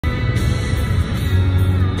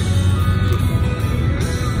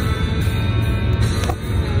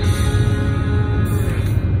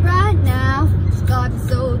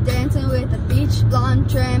blonde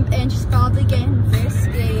tramp, and she's probably getting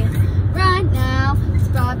frisky. Right now, she's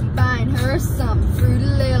probably buying her some fruity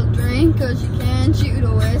little drink, cause she can't shoot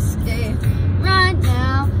a whiskey. Right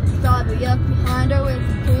now, he's probably up behind her with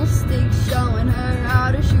a pool stick, showing her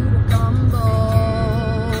how to shoot a combo.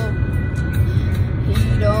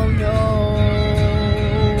 He don't know.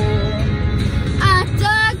 I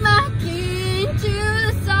dug my key into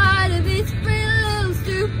the side of his pretty little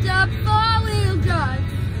souped up four-wheel drive,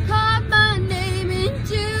 carved my name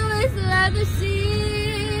into his leather seats.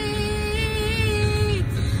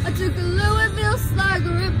 I took a Louisville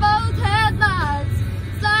slugger at both headlights,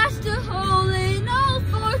 slashed a hole in all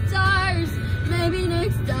four tires. Maybe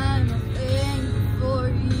next time I'll think before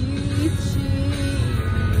he cheats.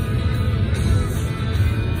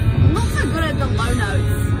 I'm not so good at the low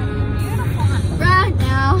notes. Right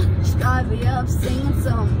now, she's probably up singing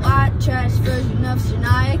some white trash version of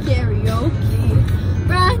Shania karaoke.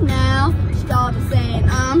 Right now, she's probably saying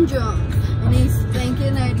I'm drunk, and he's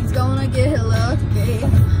thinking that he's gonna get lucky.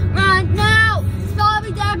 Right now, he's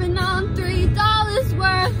probably dabbing on $3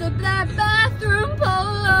 worth of that bathroom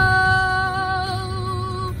polo.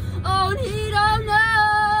 Oh, and he don't know.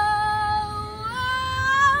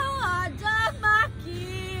 Oh, I dug my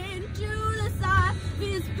key into the side of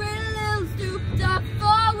his pretty little souped up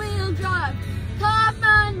four-wheel drive, carved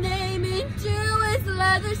my name into his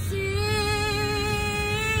leather seats.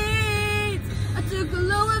 I took a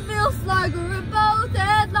Louisville slugger at both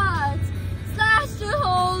headlights, slashed a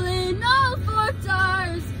hole in all four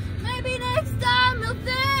tires. Maybe next time he'll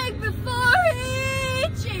think before he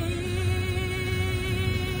cheats.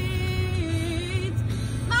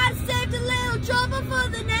 Might have saved a little trouble for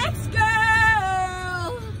the next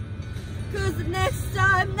girl, cause the next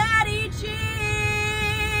time that he cheats,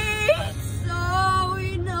 so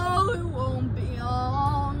we know it won't be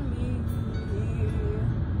on me.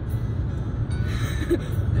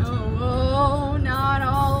 No, not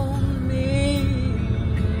on me.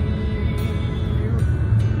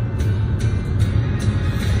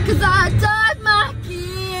 Cause I dug my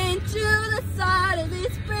key into the side of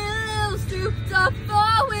his pretty little souped up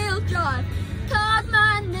four-wheel drive, carved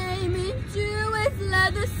my name into his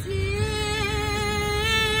leather seats.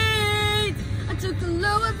 I took a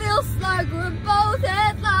Louisville slugger at both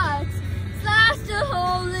headlights, slashed a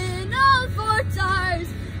hole in all four tires.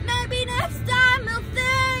 Maybe next time he'll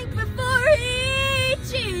think before he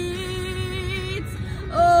cheats.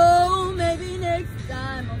 Oh, maybe next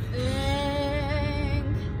time I'll think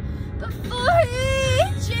before he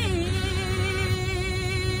cheats.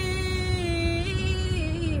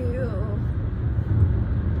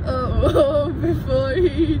 Oh, before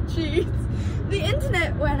he cheats. The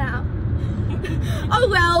internet went out. Oh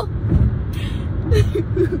well.